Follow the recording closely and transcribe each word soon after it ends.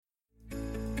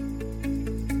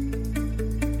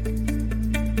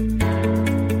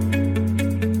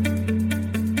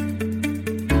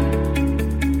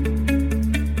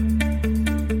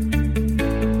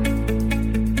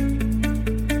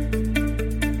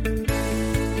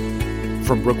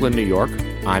From Brooklyn, New York,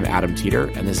 I'm Adam Teeter,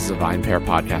 and this is a VinePair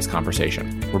podcast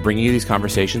conversation. We're bringing you these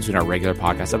conversations in our regular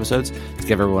podcast episodes to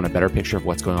give everyone a better picture of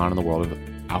what's going on in the world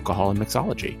of alcohol and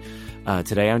mixology.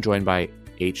 Today, I'm joined by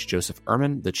H. Joseph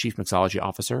Ehrman, the Chief Mixology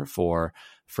Officer for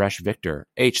Fresh Victor.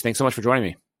 H, thanks so much for joining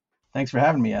me. Thanks for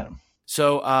having me, Adam.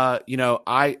 So,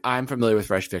 I'm familiar with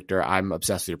Fresh Victor. I'm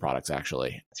obsessed with your products,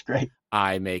 actually. That's great.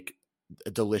 I make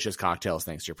delicious cocktails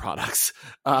thanks to your products.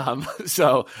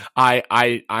 So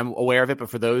I'm aware of it, but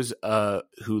for those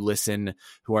who listen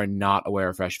who are not aware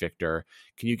of Fresh Victor,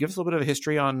 can you give us a little bit of a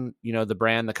history on, the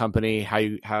brand, the company, how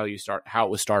it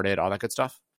was started, all that good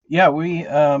stuff? Yeah, we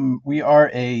are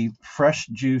a fresh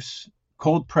juice,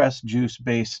 cold pressed juice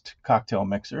based cocktail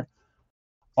mixer.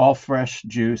 All fresh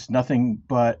juice, nothing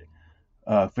but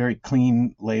very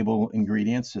clean label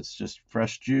ingredients. It's just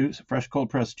fresh juice, fresh cold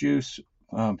pressed juice,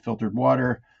 filtered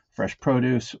water, fresh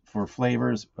produce for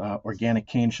flavors, organic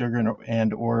cane sugar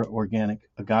and or organic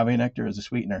agave nectar as a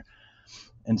sweetener.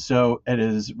 And so it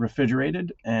is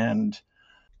refrigerated, and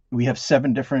we have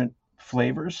 7 different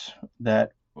flavors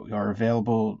that are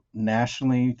available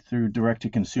nationally through direct to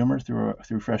consumer through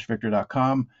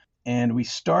freshvictor.com. And we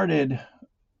started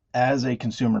as a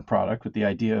consumer product with the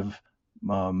idea of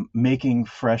making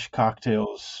fresh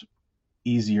cocktails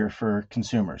easier for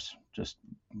consumers. Just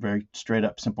very straight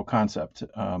up simple concept,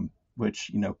 which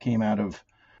came out of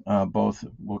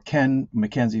Ken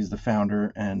McKenzie is the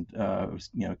founder, and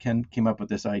Ken came up with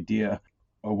this idea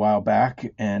a while back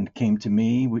and came to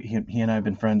me. He and I have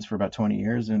been friends for about 20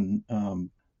 years, and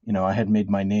I had made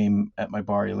my name at my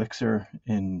bar Elixir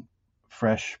in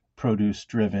fresh produce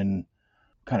driven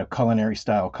kind of culinary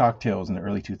style cocktails in the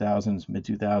early 2000s, mid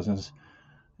 2000s,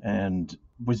 and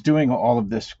was doing all of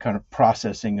this kind of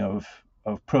processing of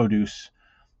produce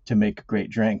to make great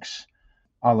drinks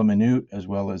a la minute, as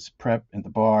well as prep at the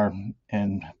bar,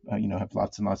 and have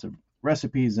lots and lots of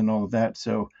recipes and all of that.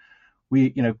 So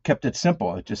we kept it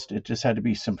simple. It just had to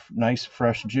be some nice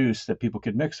fresh juice that people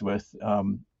could mix with,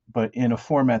 but in a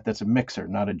format that's a mixer,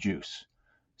 not a juice.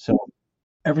 So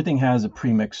everything has a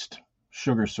premixed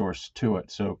sugar source to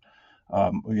it. So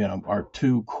our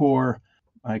 2 core,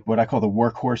 like what I call the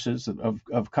workhorses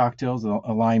of cocktails,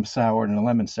 a lime sour and a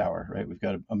lemon sour, right? We've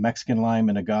got a Mexican lime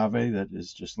and agave that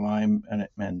is just lime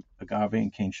and agave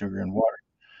and cane sugar and water.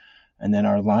 And then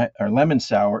our lemon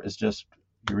sour is just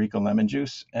Eureka lemon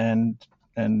juice and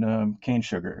cane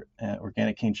sugar,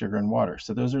 organic cane sugar and water.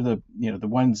 So those are the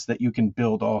ones that you can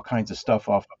build all kinds of stuff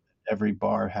off of. Every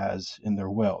bar has in their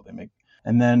will.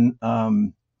 And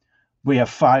then we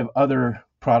have 5 other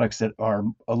products that are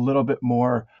a little bit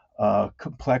more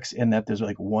complex in that there's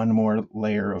like one more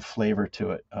layer of flavor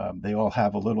to it. They all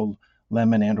have a little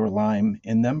lemon and or lime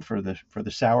in them for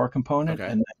the sour component.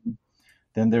 Okay. And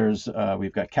then there's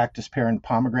we've got cactus pear and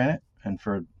pomegranate. And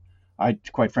I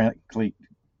quite frankly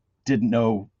didn't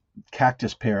know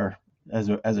cactus pear as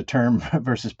a term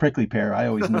versus prickly pear. I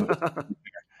always knew it.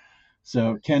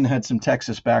 So Ken had some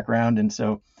Texas background, and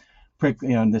so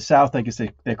in the South, I guess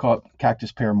they call it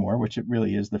cactus pear more, which it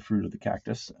really is the fruit of the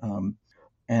cactus.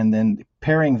 And then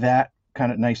pairing that kind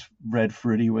of nice red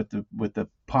fruity with the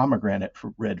pomegranate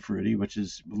red fruity, which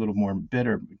is a little more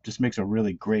bitter, just makes a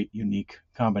really great, unique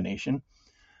combination.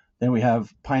 Then we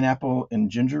have pineapple and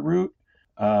ginger root,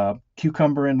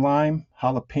 cucumber and lime,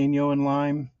 jalapeno and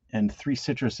lime, and 3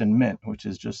 citrus and mint, which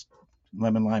is just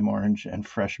lemon, lime, orange, and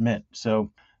fresh mint.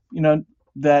 So,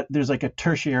 that there's like a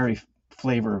tertiary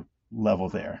flavor level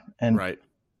there. And right.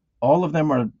 All of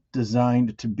them are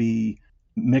designed to be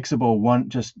mixable, one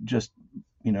just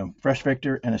Fresh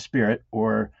Victor and a spirit,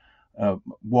 or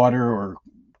water or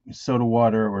soda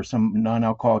water or some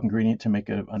non-alcoholic ingredient to make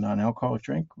a non-alcoholic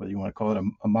drink, whether you want to call it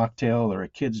a mocktail or a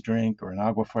kid's drink or an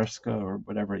agua fresca or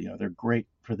whatever. They're great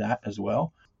for that as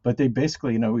well. But they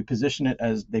basically, we position it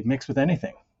as they mix with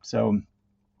anything. So,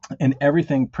 and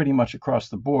everything pretty much across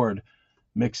the board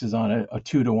mixes on a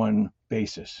 2-to-1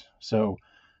 basis. So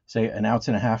say 1.5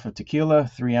 ounces of tequila,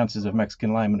 3 ounces of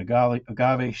Mexican lime and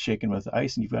agave shaken with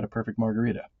ice, and you've got a perfect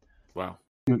margarita. Wow.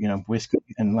 Whiskey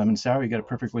and lemon sour, you got a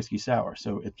perfect whiskey sour.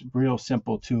 So it's real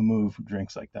simple to move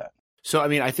drinks like that. So,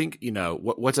 I think,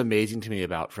 what's amazing to me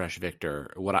about Fresh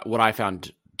Victor, what I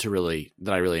found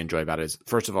that I really enjoy about it is,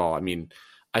 first of all,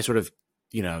 I sort of,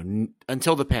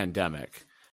 until the pandemic,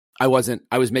 I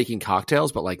was making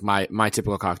cocktails, but like my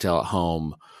typical cocktail at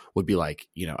home would be like,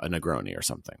 a Negroni or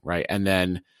something. Right. And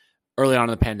then early on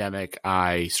in the pandemic,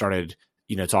 I started,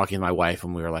 talking to my wife,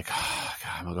 and we were like, oh,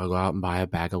 God, I'm going to go out and buy a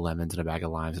bag of lemons and a bag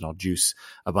of limes, and I'll juice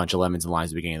a bunch of lemons and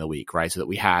limes at the beginning of the week. Right. So that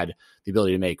we had the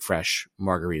ability to make fresh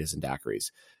margaritas and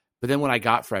daiquiris. But then when I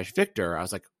got Fresh Victor, I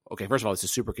was like, okay, first of all, this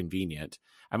is super convenient.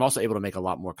 I'm also able to make a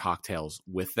lot more cocktails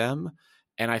with them.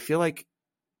 And I feel like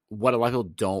what a lot of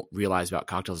people don't realize about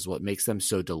cocktails is what makes them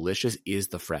so delicious is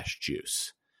the fresh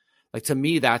juice. Like, to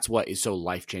me, that's what is so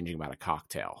life-changing about a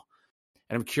cocktail.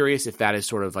 And I'm curious if that is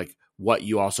sort of like what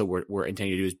you also were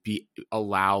intending to do, is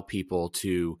allow people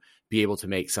to be able to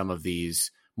make some of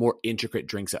these more intricate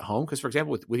drinks at home. Because, for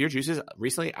example, with your juices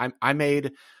recently, I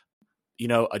made,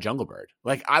 a Jungle Bird.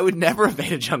 Like, I would never have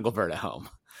made a Jungle Bird at home.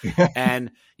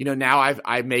 And, now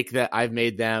I've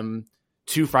made them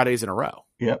 2 Fridays in a row.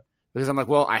 Yep. Because I'm like,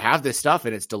 well, I have this stuff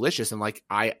and it's delicious. And like,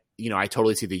 I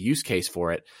totally see the use case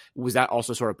for it. Was that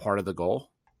also sort of part of the goal?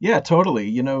 Yeah, totally.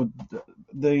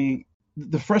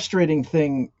 The frustrating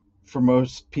thing for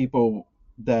most people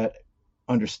that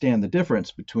understand the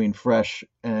difference between fresh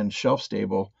and shelf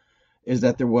stable is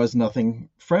that there was nothing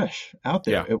fresh out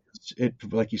there. Yeah. It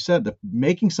like you said,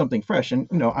 making something fresh. And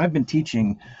I've been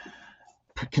teaching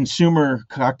consumer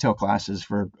cocktail classes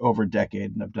for over a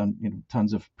decade, and I've done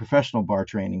tons of professional bar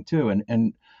training too.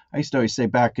 And I used to always say,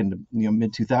 back in the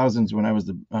mid 2000s, when I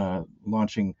was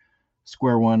launching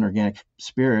Square One Organic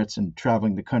Spirits and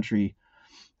traveling the country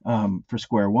for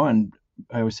Square One,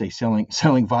 I always say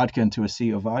selling vodka into a sea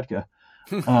of vodka.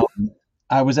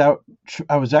 I was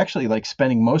actually like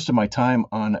spending most of my time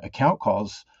on account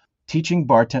calls,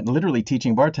 literally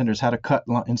teaching bartenders how to cut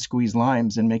and squeeze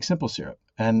limes and make simple syrup.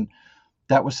 And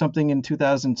that was something in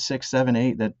 2006, 7,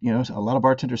 8 that a lot of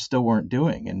bartenders still weren't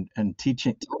doing, and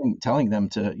telling them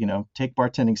to take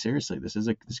bartending seriously.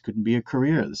 This could be a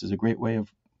career. This is a great way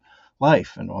of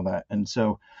life and all that. And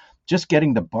so, just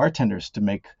getting the bartenders to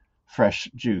make fresh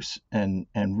juice and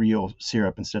real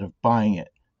syrup instead of buying it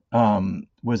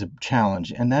was a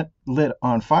challenge, and that lit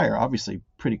on fire obviously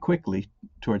pretty quickly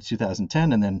towards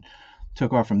 2010, and then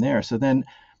took off from there. So then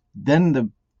the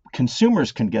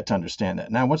consumers can get to understand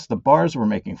that. Now, once the bars were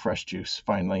making fresh juice,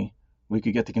 finally, we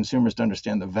could get the consumers to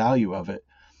understand the value of it.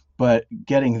 But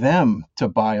getting them to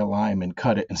buy a lime and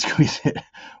cut it and squeeze it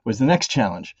was the next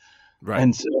challenge. Right.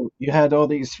 And so you had all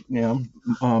these,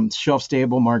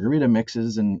 shelf-stable margarita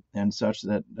mixes and such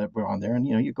that were on there. And,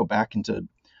 you go back into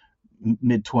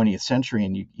mid 20th century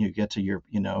and you get to your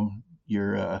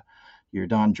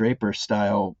Don Draper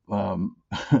style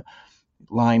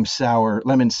lemon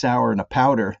sour in a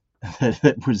powder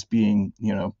that was being,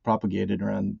 propagated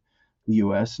around the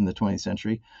U.S. in the 20th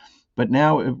century. But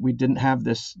now we didn't have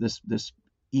this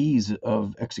ease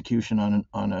of execution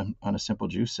on a simple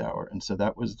juice sour, and so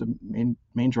that was the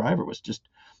main driver. Was just,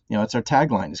 it's our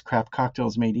tagline: is craft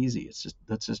cocktails made easy. It's just,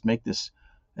 let's just make this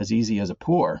as easy as a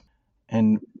pour.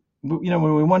 And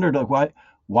when we wondered, like,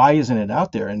 why isn't it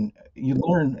out there? And you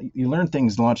learn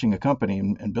things launching a company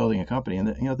and building a company. And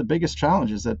the biggest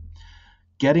challenge is that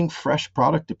getting fresh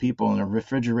product to people in a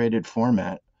refrigerated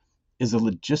format is a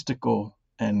logistical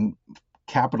and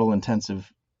capital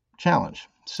intensive challenge.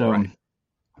 So right.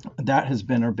 That has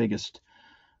been our biggest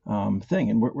thing.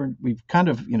 And we've kind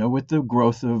of, with the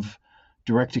growth of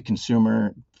direct to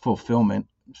consumer fulfillment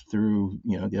through,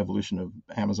 the evolution of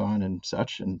Amazon and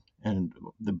such, and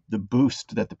the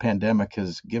boost that the pandemic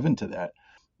has given to that,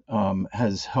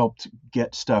 has helped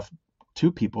get stuff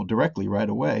to people directly right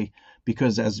away,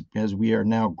 because as we are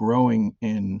now growing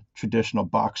in traditional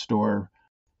box store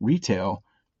retail,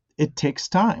 it takes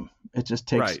time. It just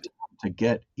takes right. time to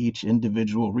get each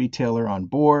individual retailer on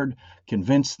board,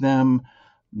 convince them,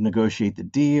 negotiate the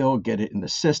deal, get it in the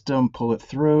system, pull it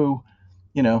through.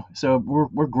 So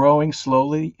we're growing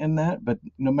slowly in that, but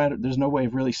there's no way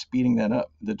of really speeding that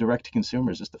up. The direct to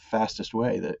consumer is just the fastest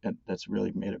way that's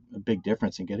really made a big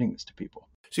difference in getting this to people.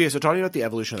 So talking about the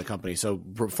evolution of the company. So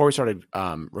before we started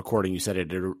recording, you said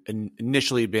it had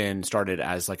initially been started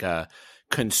as like a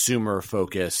consumer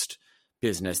focused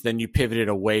business. Then you pivoted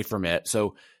away from it.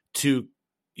 So to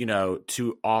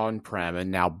on-prem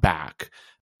and now back.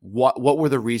 What were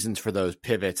the reasons for those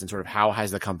pivots, and sort of how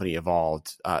has the company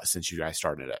evolved since you guys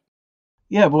started it?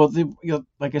 Yeah, well,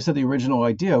 like I said, the original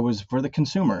idea was for the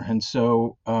consumer, and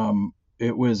so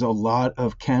it was a lot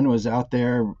of Ken was out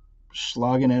there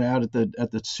slogging it out at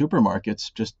the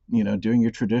supermarkets, just doing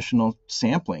your traditional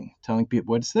sampling, telling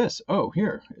people, "What's this? Oh,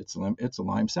 here, it's a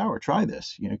lime sour. Try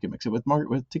this. You can mix it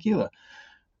with tequila."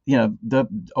 The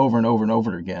over and over and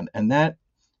over again, and that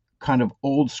kind of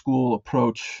old school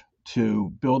approach to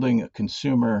building a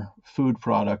consumer food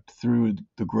product through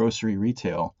the grocery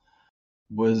retail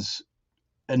was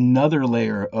another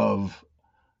layer of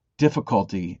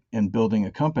difficulty in building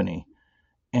a company,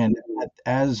 and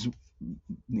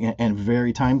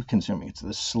very time consuming. It's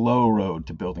the slow road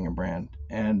to building a brand.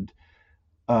 And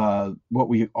what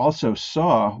we also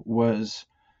saw was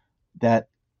that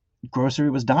grocery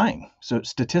was dying. So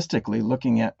statistically,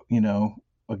 looking at,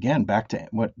 again, back to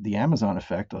what the Amazon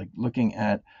effect, like looking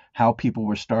at how people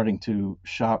were starting to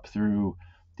shop through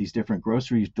these different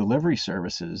grocery delivery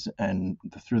services and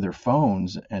through their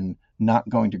phones and not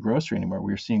going to grocery anymore,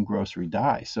 we were seeing grocery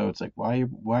die. So it's like, why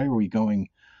are we going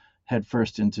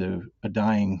headfirst into a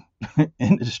dying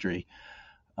industry?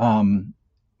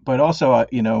 But also,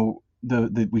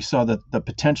 we saw that the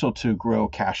potential to grow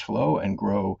cash flow and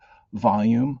grow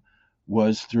volume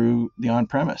was through the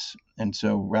on-premise. And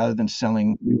so rather than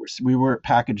selling, we were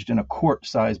packaged in a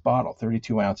quart-sized bottle,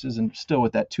 32 ounces, and still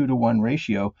with that 2-to-1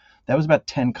 ratio, that was about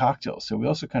 10 cocktails. So we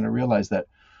also kind of realized that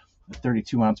a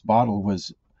 32-ounce bottle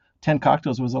was 10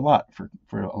 cocktails was a lot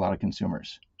for a lot of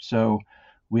consumers. So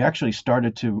we actually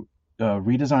started to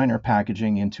redesign our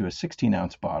packaging into a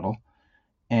 16-ounce bottle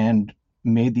and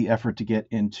made the effort to get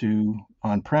into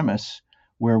on-premise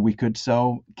where we could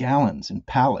sell gallons and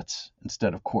pallets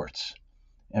instead of quarts.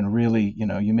 And really,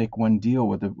 you make one deal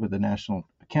with a national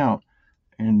account,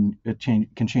 and it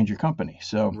can change your company.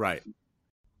 So right,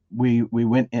 we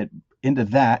went into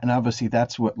that, and obviously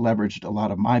that's what leveraged a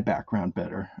lot of my background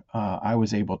better. I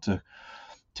was able to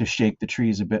shake the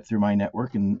trees a bit through my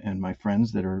network and my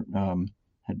friends that are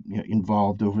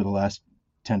involved over the last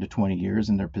 10 to 20 years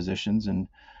in their positions, and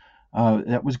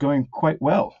that was going quite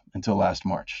well until last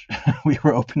March. We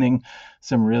were opening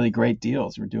some really great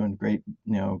deals. We're doing great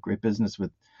business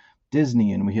with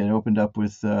Disney, and we had opened up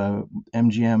with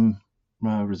MGM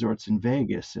resorts in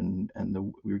Vegas, and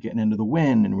we were getting into the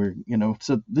Wynn, and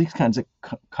so these kinds of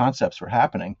concepts were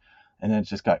happening, and then it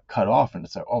just got cut off, and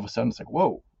it's like all of a sudden it's like,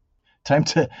 whoa,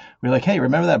 we're like, hey,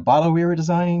 remember that bottle we were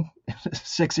designing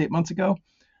 6-8 months ago?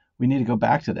 We need to go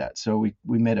back to that. So we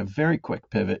made a very quick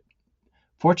pivot.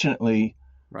 Fortunately,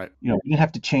 right, we didn't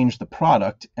have to change the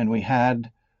product, and we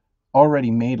had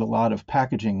already made a lot of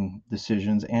packaging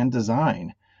decisions and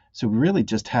design. So we really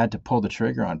just had to pull the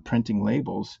trigger on printing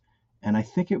labels. And I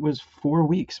think it was 4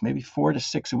 weeks, maybe 4 to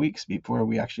 6 weeks before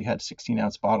we actually had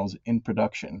 16-ounce bottles in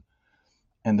production.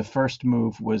 And the first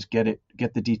move was get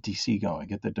the DTC going,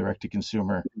 get the direct to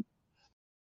consumer.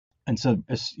 And so,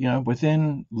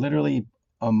 within literally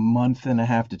a month and a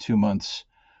half to 2 months,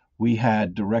 we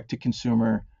had direct to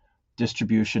consumer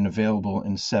distribution available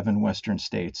in 7 Western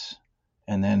states.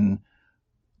 And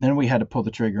then we had to pull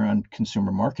the trigger on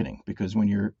consumer marketing, because when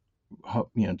you're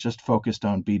just focused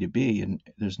on B2B and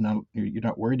you're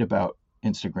not worried about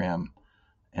Instagram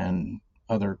and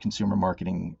other consumer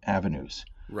marketing avenues.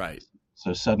 right.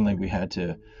 So suddenly we had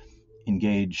to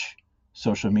engage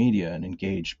social media and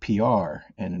engage PR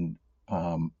and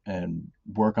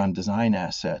work on design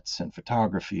assets and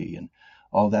photography, and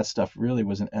all that stuff really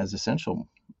wasn't as essential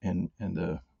in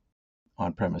the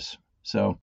on-premise.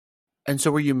 So. And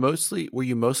so were you mostly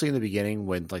in the beginning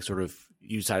when like sort of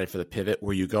you decided for the pivot,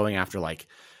 were you going after like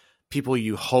people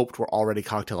you hoped were already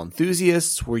cocktail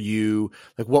enthusiasts? Were you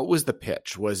like, what was the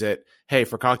pitch? Was it, hey,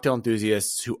 for cocktail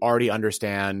enthusiasts who already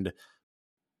understand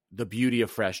the beauty of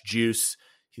fresh juice,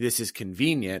 this is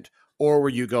convenient? Or were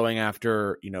you going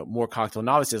after, more cocktail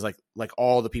novices, like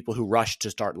all the people who rushed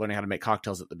to start learning how to make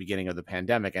cocktails at the beginning of the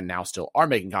pandemic and now still are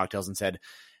making cocktails and said,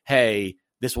 hey,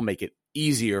 this will make it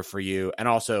easier for you, and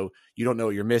also you don't know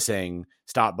what you're missing,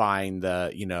 stop buying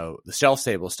the the shelf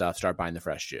stable stuff, start buying the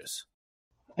fresh juice?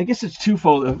 I guess it's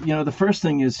twofold. The first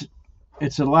thing is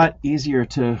it's a lot easier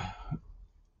to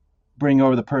bring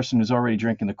over the person who's already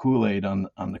drinking the Kool-Aid on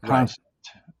the concept,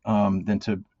 than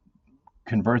to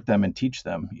convert them and teach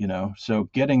them. So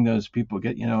getting those people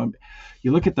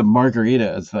you look at the margarita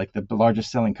as like the largest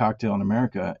selling cocktail in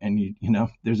America, and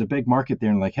there's a big market there,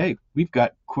 and like, hey, we've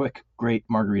got quick, great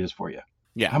margaritas for you.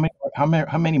 Yeah.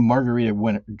 How many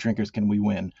margarita drinkers can we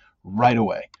win right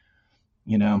away?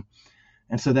 And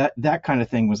so that kind of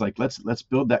thing was like, let's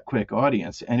build that quick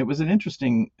audience. And it was an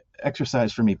interesting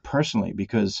exercise for me personally,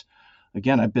 because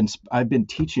again, I've been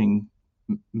teaching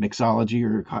mixology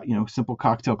or simple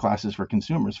cocktail classes for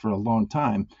consumers for a long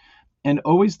time, and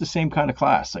always the same kind of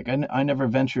class. Like I never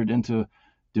ventured into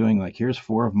doing like, here's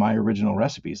 4 of my original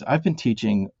recipes. I've been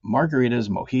teaching margaritas,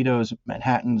 mojitos,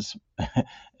 Manhattans,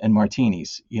 and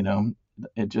martinis.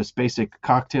 It just basic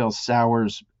cocktails,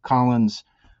 sours, Collins,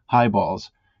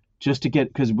 highballs, just to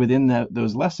because within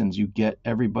those lessons you get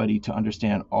everybody to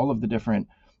understand all of the different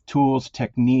tools,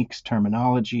 techniques,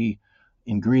 terminology,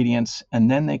 ingredients,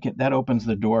 and then that opens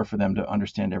the door for them to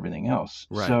understand everything else.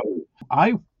 Right. So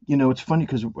it's funny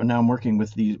because now I'm working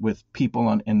with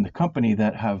people in the company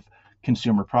that have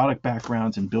consumer product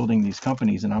backgrounds and building these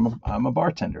companies, and I'm a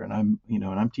bartender, and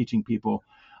I'm teaching people.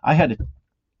 I had to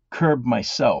curb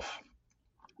myself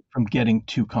from getting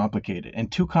too complicated,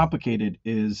 and too complicated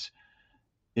is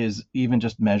is even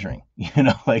just measuring.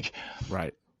 Like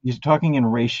Right. you're talking in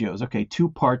ratios. Okay, 2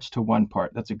 parts to 1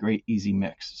 part. That's a great easy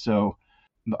mix. So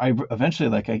I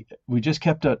eventually we just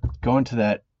kept going to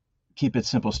that keep it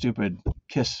simple, stupid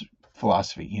KISS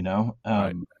philosophy,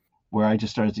 Right. where I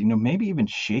just started, maybe even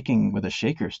shaking with a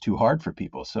shaker is too hard for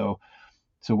people. So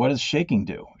what does shaking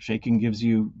do? Shaking gives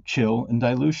you chill and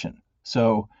dilution.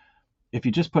 So if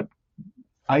you just put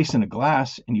ice in a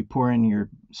glass and you pour in your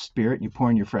spirit and you pour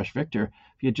in your Fresh Victor,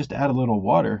 if you just add a little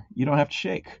water, you don't have to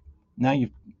shake. Now you've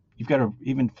got an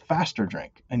even faster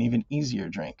drink, an even easier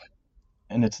drink,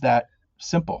 and it's that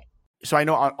simple. So I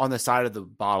know on the side of the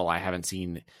bottle, I haven't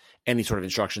seen any sort of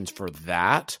instructions for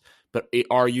that. But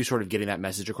are you sort of getting that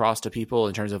message across to people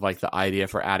in terms of like the idea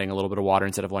for adding a little bit of water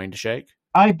instead of wanting to shake?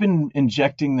 I've been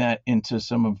injecting that into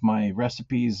some of my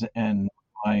recipes and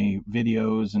my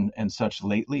videos and such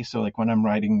lately. So like when I'm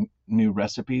writing new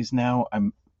recipes now,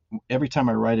 every time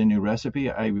I write a new recipe,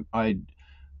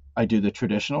 I do the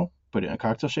traditional, put it in a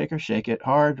cocktail shaker, shake it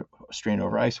hard, strain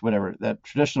over ice, whatever, that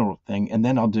traditional thing. And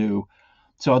then I'll do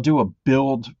a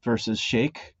build versus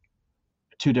shake,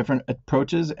 two different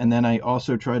approaches. And then I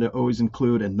also try to always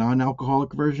include a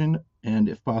non-alcoholic version and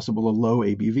if possible, a low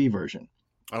ABV version.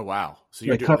 Oh, wow. So So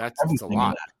you're I doing cover that's a everything in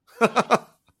lot. that.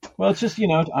 Well, it's just,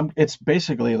 it's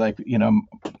basically like,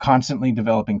 constantly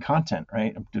developing content,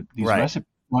 right? These Right. recipes,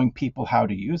 showing people how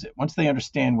to use it. Once they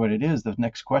understand what it is, the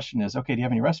next question is, okay, do you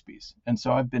have any recipes? And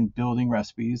so I've been building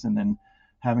recipes and then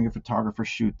having a photographer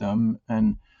shoot them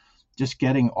and just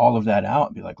getting all of that out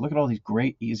and be like, look at all these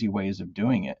great, easy ways of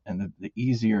doing it. And the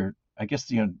easier, I guess,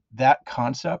 that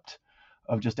concept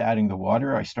of just adding the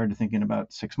water, I started thinking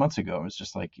about 6 months ago. It's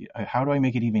just like, how do I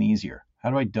make it even easier? How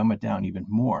do I dumb it down even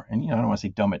more? And, I don't want to say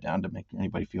dumb it down to make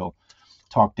anybody feel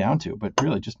talked down to, but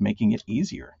really just making it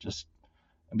easier, just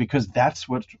because that's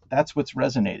what's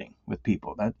resonating with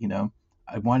people. That,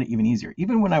 I want it even easier.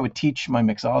 Even when I would teach my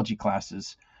mixology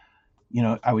classes,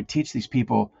 I would teach these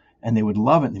people and they would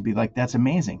love it. And they'd be like, that's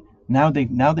amazing. Now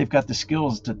they've got the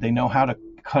skills that they know how to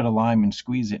cut a lime and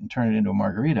squeeze it and turn it into a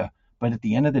margarita. But at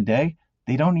the end of the day,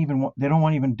 they don't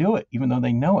want to even do it, even though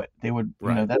they know it. They would,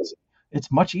 Right.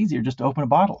 it's much easier just to open a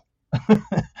bottle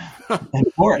and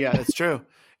pour it. Yeah, it's true.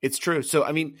 It's true. So,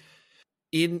 I mean,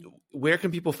 where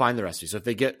can people find the recipes? So if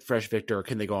they get Fresh Victor,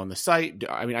 can they go on the site?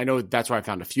 I mean, I know that's where I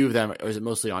found a few of them. Or is it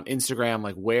mostly on Instagram?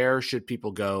 Like, where should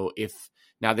people go if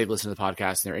now they've listened to the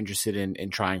podcast and they're interested in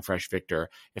trying Fresh Victor?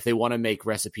 If they want to make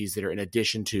recipes that are in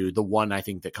addition to the one, I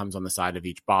think, that comes on the side of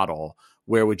each bottle,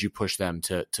 where would you push them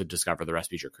to discover the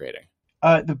recipes you're creating?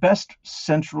 The best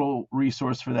central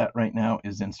resource for that right now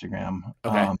is Instagram.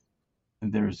 Okay.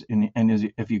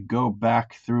 If you go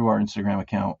back through our Instagram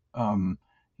account,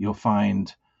 you'll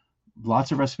find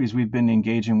lots of recipes. We've been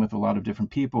engaging with a lot of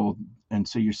different people, and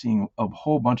so you're seeing a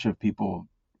whole bunch of people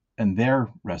and their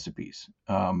recipes.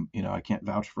 I can't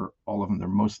vouch for all of them. They're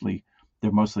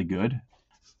mostly good,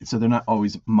 so they're not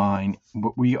always mine.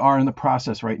 But we are in the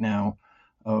process right now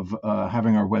of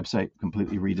having our website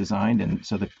completely redesigned, and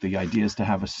so the idea is to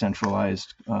have a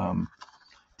centralized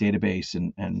database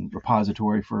and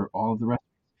repository for all of the rest.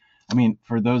 I mean,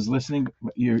 for those listening,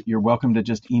 you're welcome to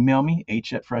just email me,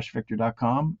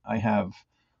 h@freshvictor.com. I have,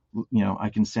 I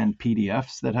can send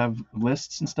PDFs that have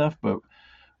lists and stuff, but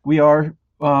we are,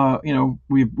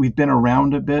 we've been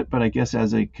around a bit, but I guess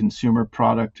as a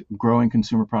growing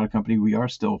consumer product company, we are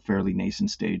still fairly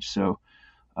nascent stage. So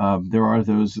there are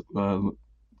those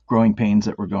growing pains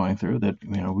that we're going through that,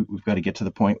 we've got to get to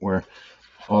the point where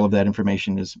all of that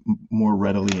information is more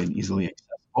readily and easily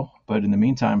accessible. But in the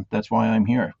meantime, that's why I'm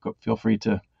here. Feel free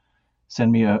to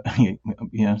send me an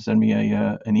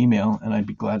email, and I'd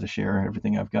be glad to share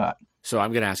everything I've got. So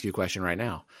I'm going to ask you a question right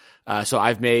now. So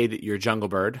I've made your Jungle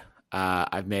Bird.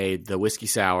 I've made the whiskey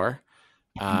sour.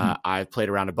 I've played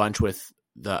around a bunch with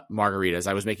the margaritas.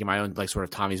 I was making my own, like, sort of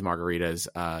Tommy's margaritas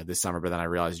this summer, but then I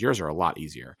realized yours are a lot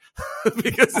easier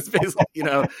because it's basically,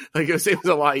 it was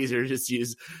a lot easier to just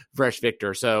use Fresh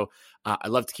Victor. So I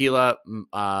love tequila,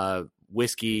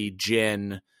 whiskey,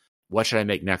 gin. What should I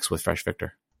make next with Fresh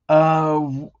Victor?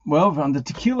 Well, on the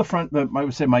tequila front, I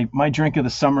would say my drink of the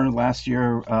summer last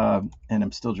year, and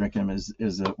I'm still drinking them,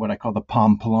 is what I call the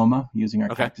Palm Paloma, using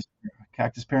our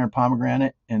cactus pear and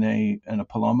pomegranate in a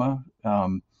Paloma,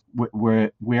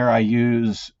 where I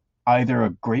use either a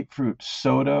grapefruit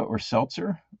soda or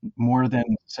seltzer more than,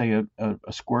 say, a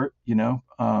squirt,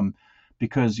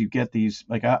 because you get these,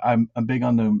 like, I'm big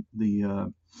on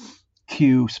the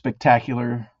Q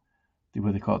Spectacular,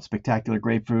 what they call it, Spectacular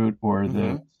Grapefruit, or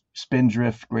the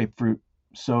Spindrift grapefruit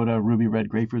soda, ruby red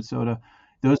grapefruit soda.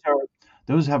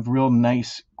 Those have real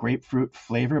nice grapefruit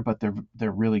flavor, but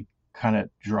they're really kind of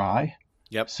dry.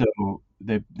 Yep. So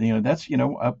that's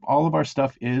all of our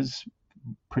stuff is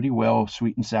pretty well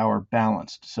sweet and sour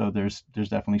balanced. So there's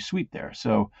definitely sweet there.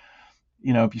 So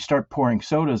if you start pouring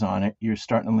sodas on it, you're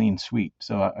starting to lean sweet.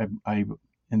 So I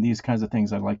in these kinds of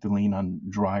things, I like to lean on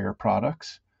drier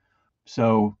products.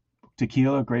 So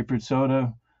tequila, grapefruit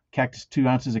soda, 2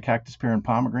 ounces of cactus pear and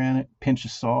pomegranate, pinch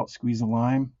of salt, squeeze a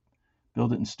lime,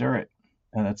 build it and stir it.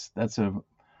 And that's a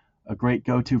great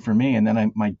go-to for me. And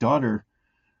then my daughter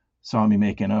saw me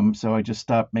making them, so I just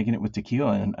stopped making it with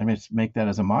tequila, and I just make that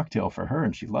as a mocktail for her,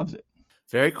 and she loves it.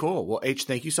 Very cool. Well, H,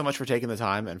 thank you so much for taking the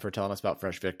time and for telling us about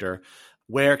Fresh Victor.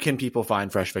 Where can people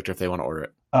find Fresh Victor if they want to order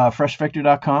it?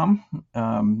 Freshvictor.com.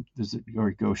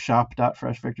 Or go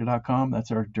shop.freshvictor.com.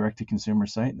 That's our direct-to-consumer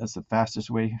site. That's the fastest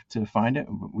way to find it.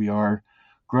 We are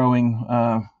growing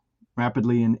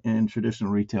rapidly in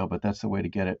traditional retail, but that's the way to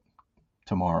get it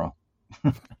tomorrow.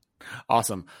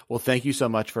 Awesome. Well, thank you so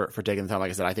much for taking the time. Like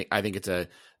I said, I think it's a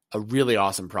really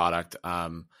awesome product.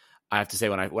 I have to say,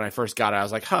 when I first got it, I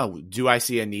was like, do I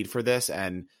see a need for this?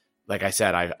 And like I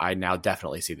said, I now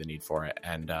definitely see the need for it,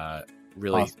 and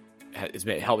really awesome. It's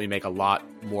helped me make a lot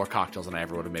more cocktails than I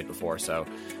ever would have made before. So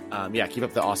keep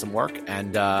up the awesome work,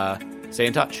 and stay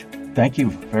in touch. Thank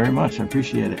you very much. I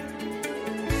appreciate it.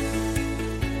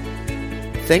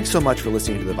 Thanks so much for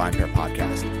listening to the VinePair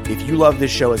podcast. If you love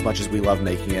this show as much as we love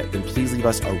making it, then please leave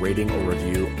us a rating or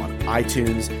review on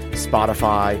iTunes,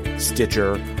 Spotify,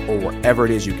 Stitcher, or wherever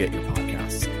it is you get your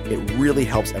podcasts. It really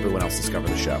helps everyone else discover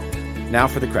the show. Now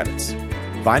for the credits.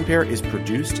 VinePair is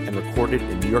produced and recorded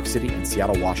in New York City and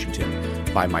Seattle, Washington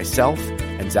by myself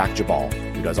and Zach Jabal,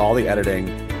 who does all the editing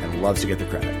and loves to get the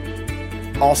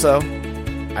credit. Also,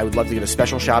 I would love to give a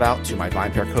special shout out to my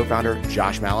VinePair co-founder,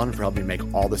 Josh Mallon, for helping make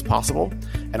all this possible,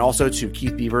 and also to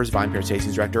Keith Beavers, VinePair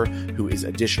Tastings Director, who is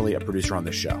additionally a producer on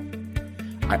this show.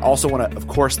 I also want to, of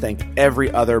course, thank every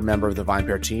other member of the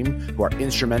VinePair team who are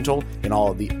instrumental in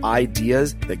all of the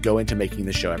ideas that go into making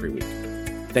this show every week.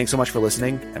 Thanks so much for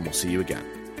listening, and we'll see you again.